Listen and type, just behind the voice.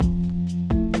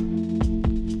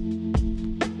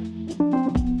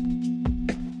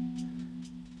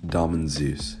Daemon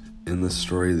Zeus. In the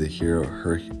story, the hero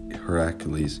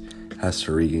Heracles has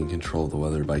to regain control of the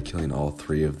weather by killing all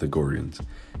 3 of the Gorgons.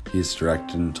 He is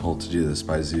directed and told to do this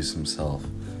by Zeus himself.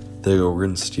 The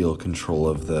Gorgons steal control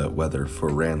of the weather for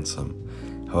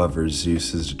ransom. However,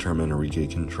 Zeus is determined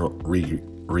to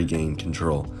regain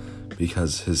control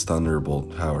because his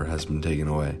thunderbolt power has been taken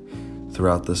away.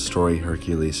 Throughout the story,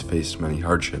 Hercules faced many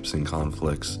hardships and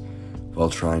conflicts while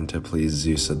trying to please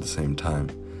Zeus at the same time.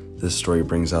 This story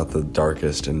brings out the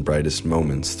darkest and brightest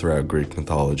moments throughout Greek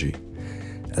mythology.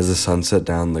 As the sun set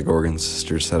down, the Gorgon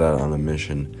sisters set out on a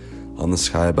mission. On the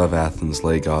sky above Athens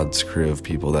lay God's crew of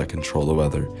people that control the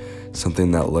weather,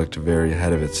 something that looked very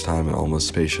ahead of its time and almost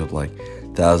spaceship-like,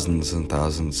 thousands and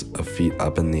thousands of feet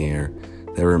up in the air.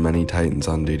 There were many titans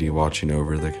on duty watching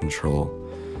over the control,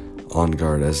 on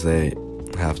guard as they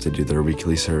have to do their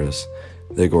weekly service.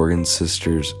 The Gorgon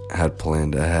sisters had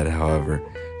planned ahead, however,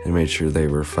 and made sure they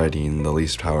were fighting the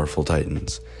least powerful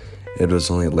titans. It was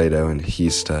only Leto and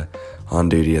Hesta on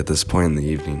duty at this point in the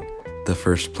evening. The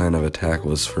first plan of attack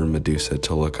was for Medusa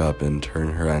to look up and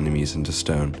turn her enemies into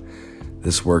stone.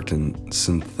 This worked, and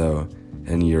Cynthia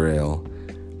and Euryale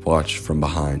watched from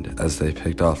behind. As they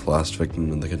picked off the last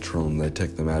victim of the control, and they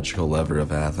took the magical lever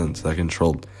of Athens that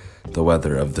controlled the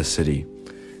weather of the city.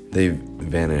 They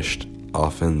vanished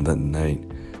off in the night,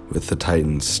 with the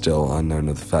Titans still unknown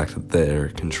of the fact that their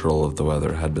control of the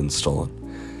weather had been stolen.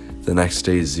 The next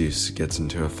day, Zeus gets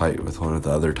into a fight with one of the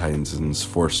other Titans and is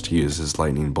forced to use his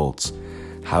lightning bolts.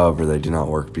 However, they do not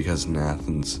work because in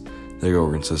Athens, the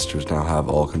Gorgon sisters now have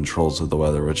all controls of the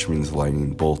weather, which means the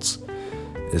lightning bolts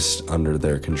is under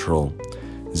their control.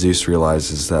 Zeus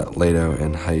realizes that Leto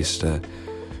and Hesta,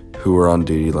 who were on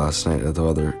duty last night at the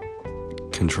weather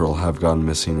control, have gone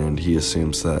missing, and he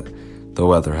assumes that the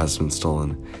weather has been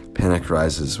stolen. Panic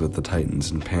rises with the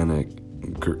Titans, and panic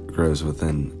grows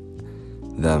within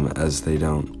them as they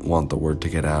don't want the word to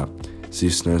get out.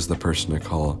 Zeus knows the person to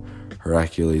call.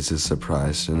 Hercules is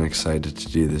surprised and excited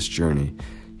to do this journey.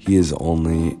 He is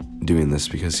only doing this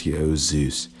because he owes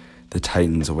Zeus. The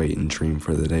Titans wait and dream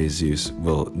for the day Zeus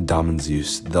will dominate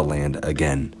Zeus the land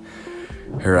again.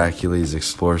 Hercules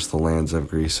explores the lands of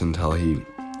Greece until he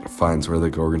finds where the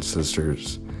Gorgon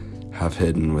sisters have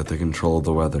hidden with the control of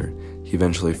the weather. He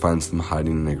eventually finds them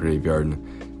hiding in a graveyard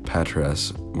in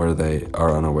Patras, where they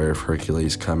are unaware of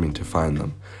Hercules coming to find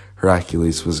them.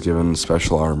 Hercules was given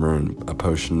special armor and a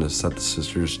potion to set the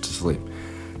sisters to sleep.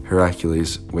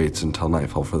 Hercules waits until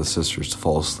nightfall for the sisters to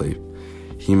fall asleep.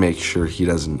 He makes sure he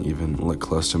doesn't even look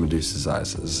close to Medusa's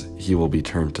eyes, as he will be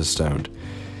turned to stone.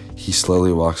 He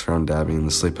slowly walks around dabbing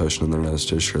the sleep potion in their nose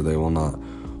to assure they will not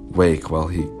wake while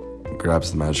he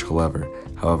grabs the magical lever.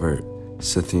 However,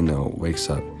 Cynthia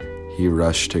wakes up. He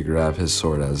rushes to grab his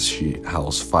sword as she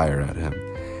howls fire at him.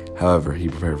 However, he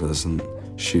prepared for this and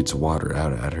shoots water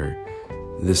out at her.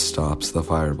 This stops the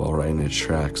fireball right in its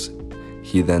tracks.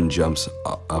 He then jumps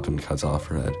up and cuts off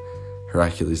her head.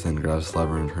 Hercules then grabs the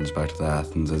lever and turns back to the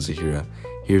Athens as a hero.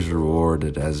 He is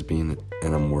rewarded as being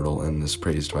an immortal and is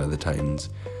praised by the Titans.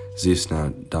 Zeus now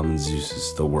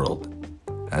dominates the world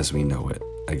as we know it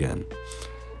again.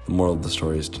 The moral of the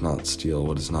story is to not steal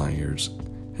what is not yours.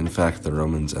 In fact, the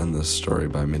Romans end this story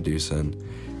by Medusa and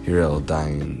Euryale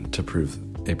dying to prove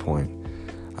a point.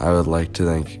 I would like to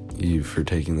thank you for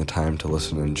taking the time to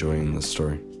listen and enjoying this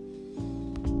story.